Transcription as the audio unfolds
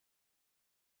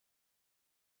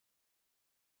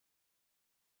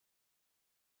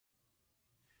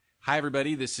Hi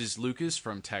everybody, this is Lucas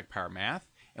from TI-Nspire Math,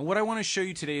 and what I want to show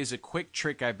you today is a quick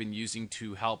trick I've been using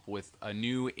to help with a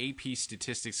new AP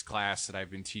statistics class that I've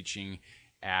been teaching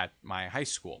at my high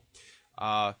school.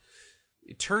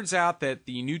 It turns out that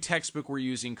the new textbook we're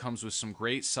using comes with some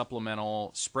great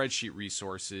supplemental spreadsheet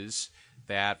resources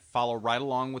that follow right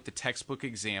along with the textbook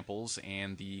examples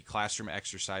and the classroom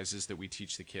exercises that we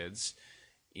teach the kids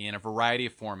in a variety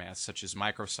of formats such as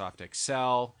Microsoft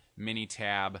Excel,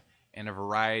 Minitab, and a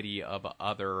variety of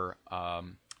other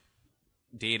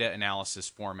data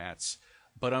analysis formats.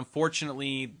 But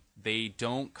unfortunately, they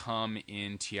don't come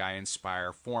in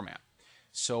TI-Nspire format.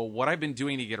 So what I've been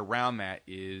doing to get around that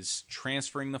is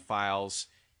transferring the files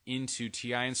into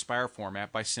TI-Nspire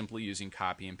format by simply using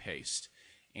copy and paste.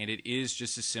 And it is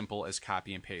just as simple as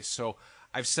copy and paste. So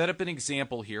I've set up an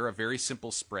example here, a very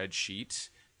simple spreadsheet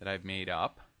that I've made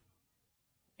up.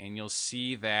 And you'll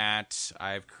see that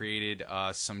I've created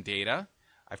some data.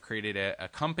 I've created a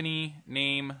company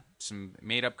name, some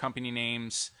made-up company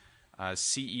names,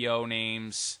 CEO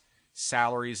names,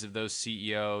 salaries of those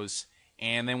CEOs,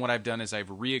 and then what I've done is I've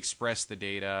re-expressed the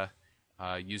data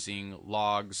using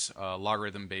logs,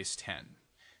 logarithm base 10.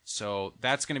 So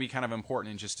that's going to be kind of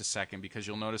important in just a second because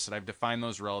you'll notice that I've defined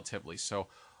those relatively. So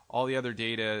all the other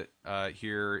data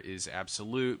here is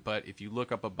absolute, but if you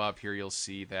look up above here, you'll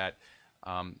see that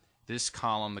this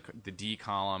column, the D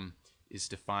column, is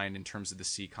defined in terms of the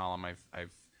C column.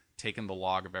 I've taken the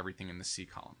log of everything in the C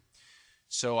column.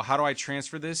 So how do I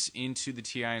transfer this into the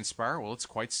TI-Nspire? Well, it's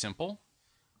quite simple.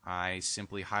 I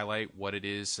simply highlight what it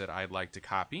is that I'd like to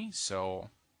copy. So I'm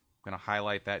going to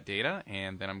highlight that data,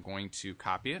 and then I'm going to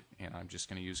copy it, and I'm just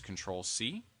going to use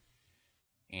Control-C.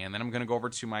 And then I'm going to go over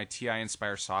to my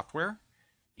TI-Nspire software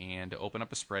and open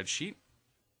up a spreadsheet.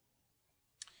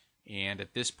 And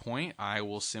at this point, I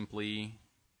will simply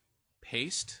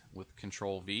paste with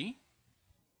Control-V.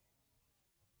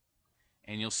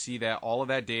 And you'll see that all of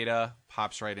that data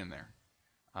pops right in there.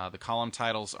 The column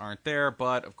titles aren't there,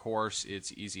 but of course,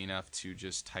 it's easy enough to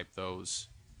just type those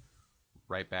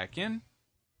right back in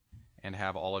and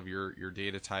have all of your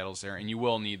data titles there. And you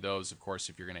will need those, of course,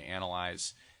 if you're going to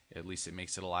analyze. At least it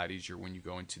makes it a lot easier when you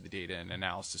go into the data and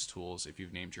analysis tools if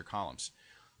you've named your columns.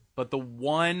 But the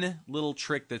one little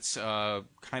trick that's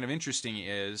kind of interesting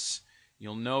is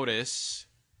you'll notice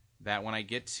that when I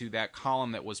get to that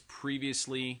column that was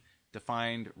previously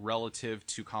defined relative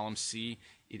to column C,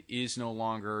 it is no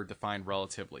longer defined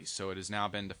relatively. So it has now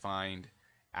been defined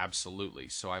absolutely.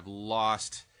 So I've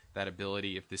lost that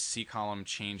ability. If this C column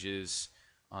changes,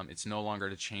 it's no longer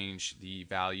to change the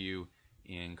value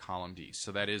in column D.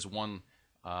 So that is one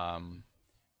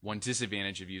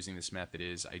disadvantage of using this method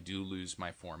is I do lose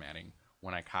my formatting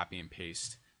when I copy and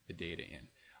paste the data in.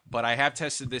 But I have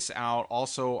tested this out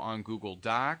also on Google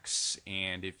Docs,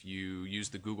 and if you use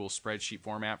the Google spreadsheet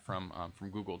format from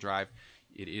Google Drive,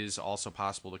 it is also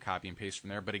possible to copy and paste from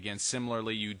there. But again,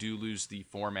 similarly, you do lose the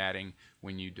formatting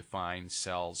when you define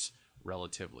cells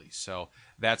relatively. So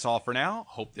that's all for now.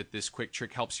 Hope that this quick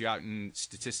trick helps you out in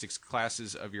statistics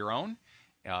classes of your own.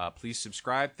 Please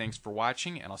subscribe. Thanks for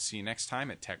watching, and I'll see you next time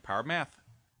at TI-Nspire Math.